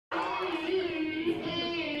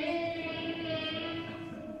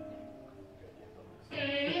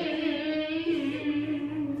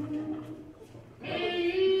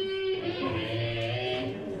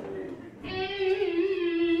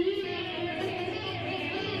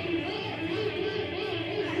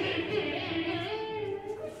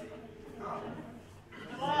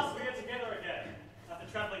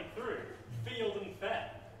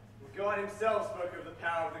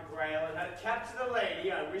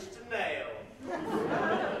wish to nail.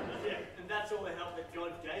 Yeah, and that's all the help that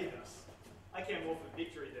God gave us. I care more for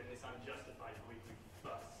victory than this unjustified weekly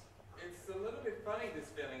fuss. It's a little bit funny, this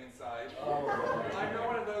feeling inside. I'm not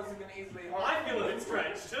one of those who can easily... I feel a bit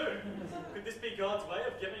strange too. Could this be God's way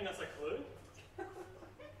of giving us a clue?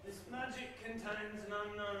 This magic contains an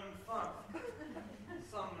unknown fun.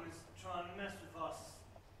 Someone is trying to mess with us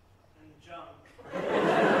and junk.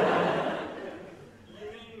 You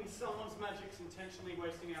mean someone's magic's intentionally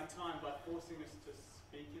wasting our time by forcing us to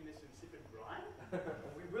speak in this insipid rhyme?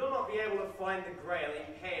 We will not be able to find the Grail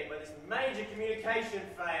impaired by this major communication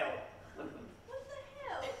fail. What the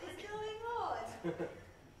hell is going on?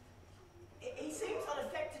 He seems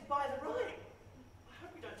unaffected by the rhyme. I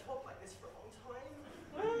hope we don't talk like this for a long time.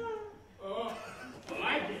 Oh, well,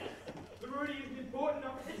 I get it. The Rudy isn't important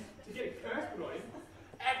enough to get a curse put on him.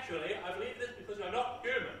 Actually, I believe this because you're not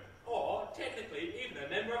human, or technically even a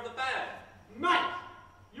member of the band. Mate!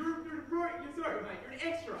 You're sorry, mate. You're an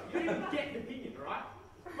extra. You don't even get an opinion, alright?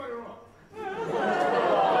 Fuck it wrong.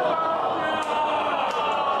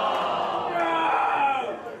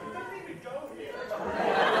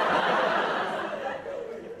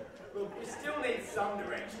 Well, we still need some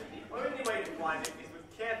direction. The only way to find it is with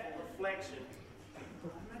careful reflection.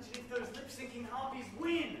 Imagine if those lip-syncing harpies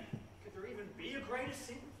win. Could there even be a greater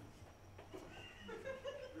sin?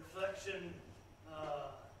 Reflection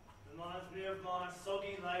reminds me of my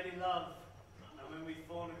soggy lady love, and when we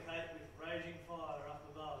fornicate with raging fire up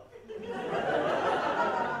above.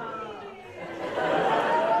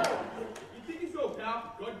 You think it's all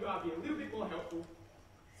powerful? God would be a little bit more helpful.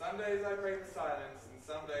 Some days I pray for silence, and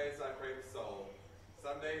some days I pray for soul.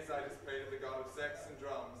 Some days I just pray to the god of sex and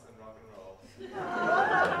drums and rock and roll.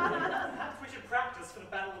 Perhaps we should practice for the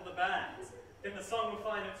Battle of the Bands. Then the song will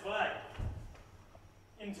find its way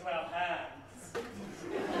into our hands.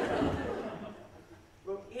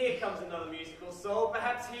 Well, here comes another musical soul.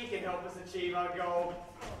 Perhaps he can help us achieve our goal.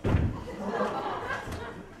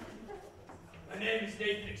 My name is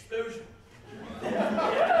Nathan Explosion.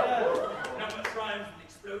 Not much rhymes with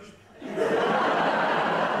explosion.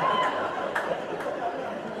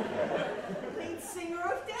 Lead singer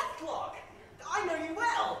of Death Clock. I know you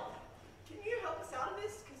well. Can you help us out of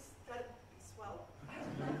this? Because that'd be swell.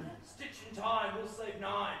 Stitch in time will save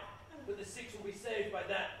 9, but the 6 will be saved by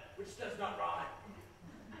that which does not rhyme.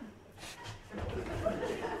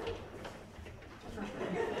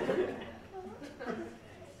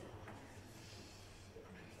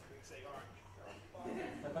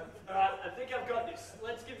 Alright, I think I've got this.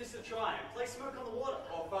 Let's give this a try and play Smoke on the Water.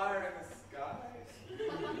 Or fire in the sky.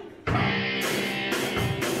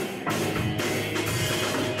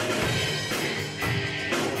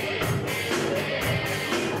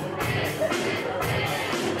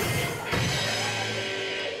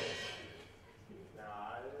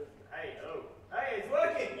 Hey, it's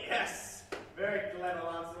working! Yes! Very clever,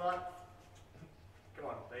 Lancelot. Come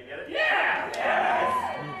on, do you get it? Yeah! Yes!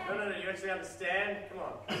 No, you actually understand? Come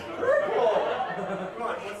on. Purple! Come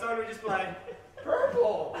on, what song do we just play?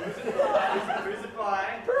 Purple! Who's it by? Who's it by?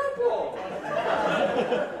 Purple!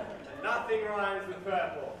 Nothing rhymes with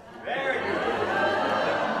purple. Very good.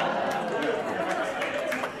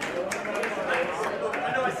 Look, I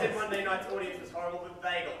know I said Monday night's audience was horrible, but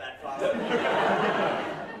they got that far.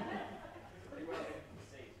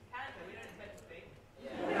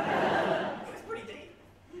 It's pretty deep.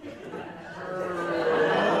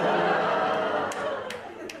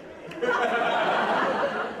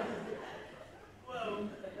 Well,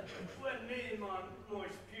 when me and my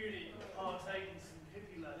moist beauty partake in some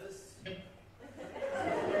hippie letters,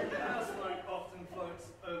 our smoke often floats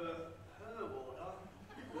over her water.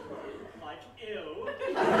 Like, ew.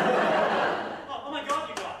 Oh my god,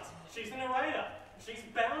 you guys. She's the narrator. She's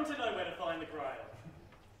bound to know where to find the Grail.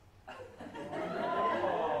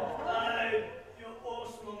 Hey, your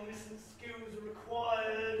awesome omniscient skills are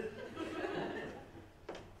required.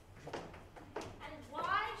 And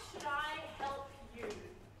why should I help you?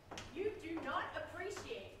 You do not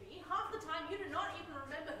appreciate me. Half the time you do not even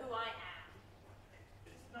remember who I am.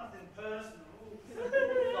 It's nothing personal.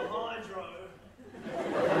 The hydro.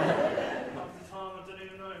 Half the time I don't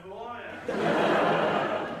even know who I am.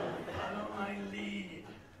 I'm not my lead.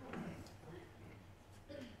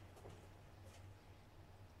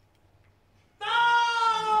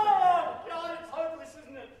 Oh! God, it's hopeless,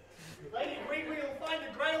 isn't it? Lady Green will find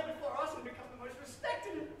the Grail before us and become the most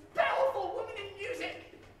respected and powerful woman in music.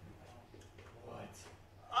 What?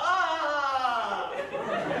 Ah!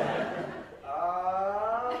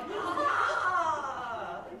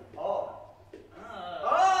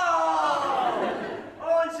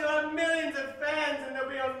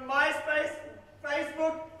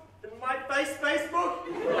 Space Facebook?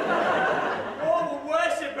 All will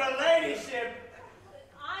worship her ladyship.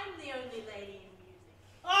 I'm the only lady in music.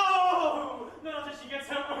 Oh! Now that she gets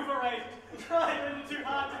her overrated, trying really too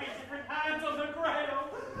hard to be different hands on the Grail.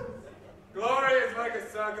 Glory is like a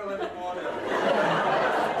circle in the water.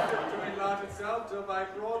 To enlarge itself till by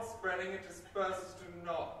broad spreading it disperses to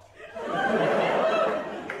naught.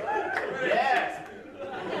 Yeah.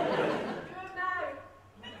 Good night.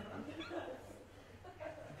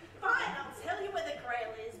 Fine, I'll tell you where the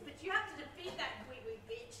Grail is, but you have to defeat that wee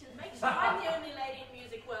bitch and make sure I'm the only lady in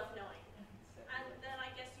music worth knowing. And then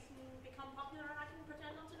I guess you can become popular and I can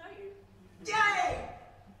pretend not to know you. Yay!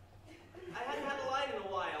 I hadn't had a line in a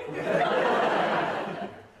while.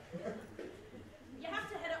 You have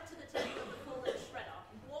to head up to the temple of the Fallen Shredder,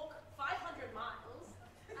 walk 500 miles,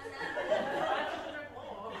 and then walk 500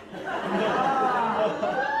 more.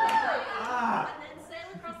 And then sail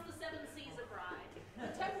across the 7 seas of Ride.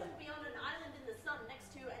 The temple will be on an island in the sun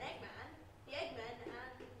next to an Eggman, the Eggman,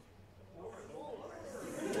 and Walrus.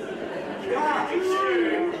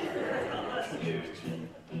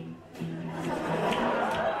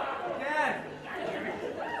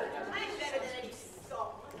 I'm better than any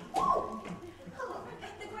song. Oh,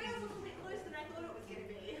 the Grail's a little bit closer than I thought it was going to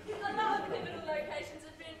be. A lot of pivotal locations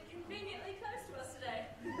have been conveniently close to us today.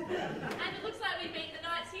 And it looks like we beat the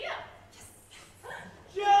knights here.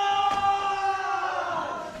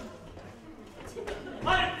 I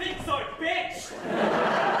don't think so, bitch! You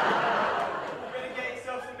better get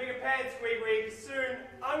yourself some bigger pants, Squeak, because soon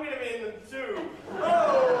I'm going to be in them too.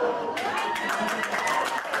 Oh!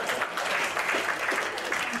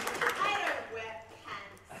 I don't wear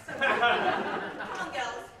pants. Come on,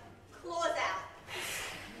 girls. Claws out.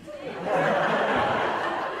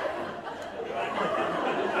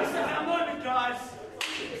 Just a moment, guys.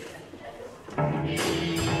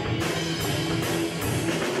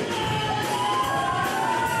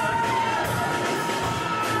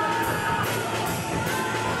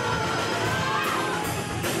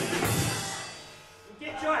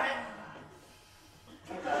 Get your head.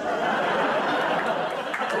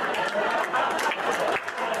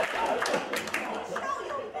 Show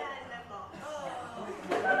your band member.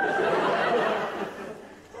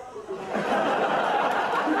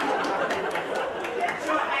 Get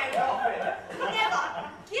your hands off it. Never.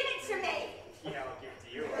 Give it to me. Yeah, I'll give it to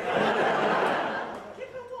you. Give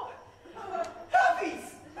her what? Puppies!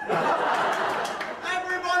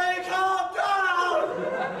 Everybody calm down!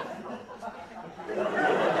 We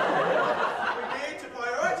need to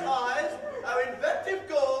prioritize our inventive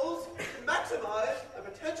goals to maximize the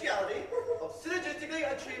potentiality of synergistically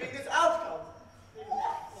achieving this outcome.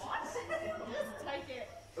 What? Just take it.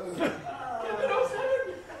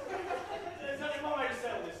 There's only one way to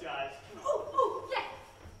settle this, guys. Oh, yeah.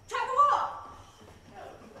 Tug of war.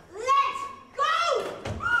 Let's go!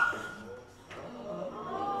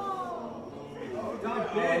 Dumb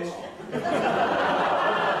bitch!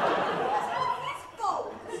 His fault.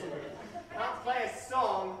 Can't play a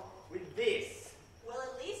song with this. Well,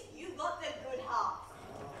 at least you got the good half.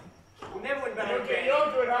 We'll never win battle You'll get again.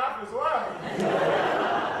 your good half as well. You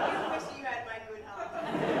wish you had my good half.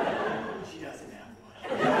 She doesn't have one.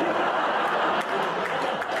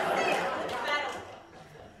 Battle.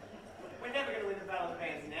 We're never going to win the battle of the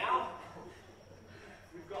bands now.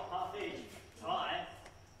 We've got half each. Tie.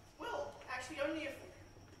 Well, actually, only if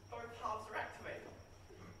both halves are activated.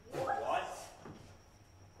 What?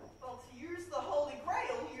 Well, to use the Holy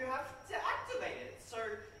Grail, you have to activate it. So,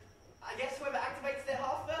 I guess whoever activates their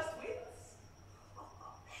half first wins.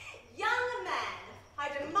 Young man, I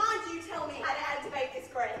demand you tell me how to activate this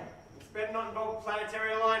Grail. It's better not involve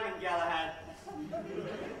planetary alignment, Galahad.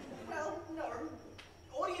 Well, no.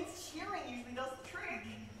 Audience cheering usually does the trick.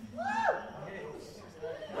 Woo!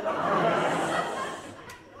 Not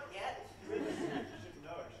yet.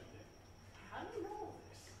 How do you know all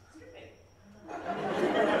this? Look at me.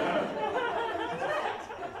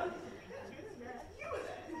 You were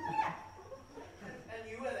there. Yeah. And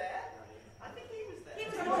you were there. I think he was there. He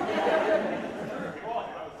was not there. What? I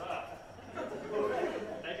was there.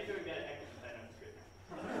 Maybe doing that extra thing on the script.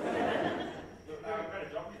 Look, I'm going to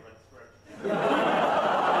drop you right the script.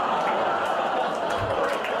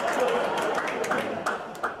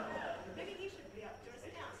 Maybe he should be up to us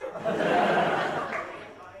now.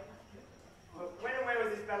 When and where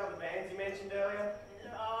was this battle of the bands you mentioned earlier?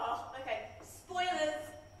 Oh, okay. Spoilers.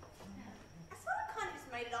 I sort of kind of just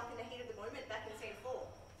made it up in the heat of the moment back in scene 4.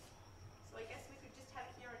 So I guess we could just have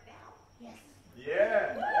it here and now. Yes.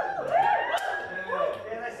 Yeah.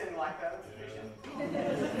 Yeah, they seem like that. That's efficient.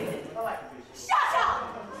 I like efficient. Shut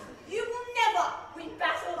up! You will never win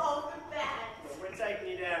Battle of the Bands. We're taking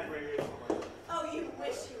you down, Gregory.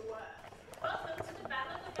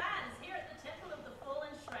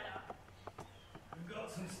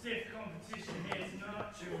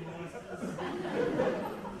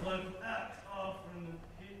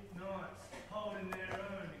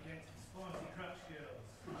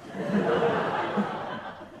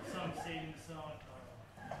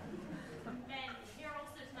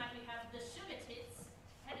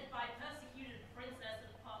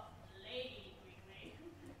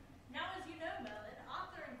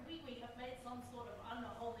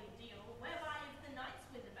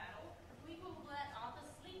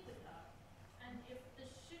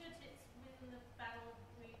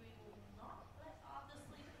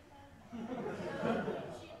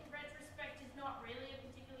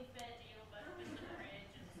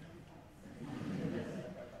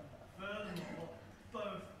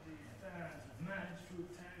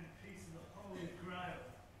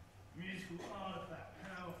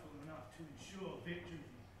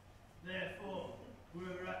 Therefore,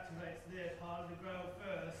 whoever activates their part of the Grail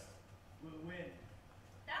first will win.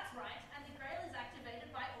 That's right, and the Grail is activated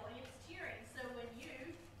by audience cheering, so when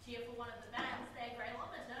you cheer for one of the bands, their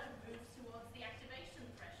Grailometer moves towards the activation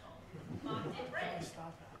threshold, marked in red.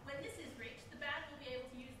 When this is reached, the band will be able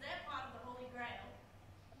to use their part of the Holy Grail,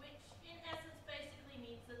 which in essence basically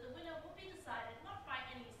means that the winner will be decided not by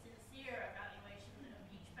any sincere evaluation of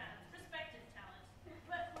each band's respective talent,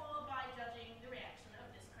 but more by judging the reaction of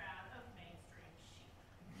this crowd of mainstream sheep.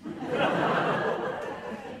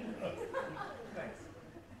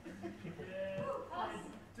 Yeah,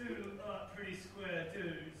 they do look like pretty square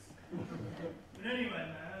dudes. But anyway,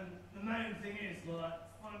 man, the main thing is, like,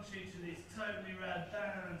 once each of these totally rad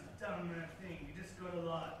bands have done their thing, you just gotta,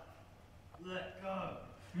 like, let go.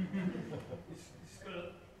 You just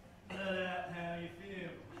gotta let out how you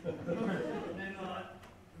feel. And then, like,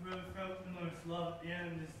 whoever felt the most love at the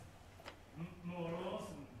end is more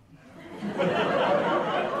awesome. For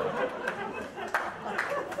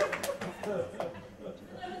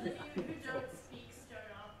those of you who don't speak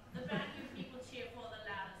stoner, the band you people cheer for the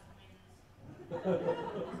loudest wins.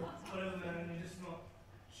 Whatever, man, you're just not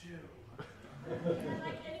chill.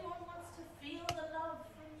 Like anyone wants to feel the love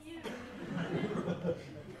from you.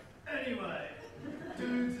 Anyway,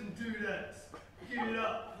 dudes and dudettes, give it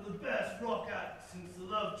up for the best rock act since the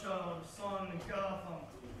love child of Simon and Garfunkel.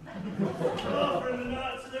 Offering the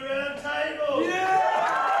Knights of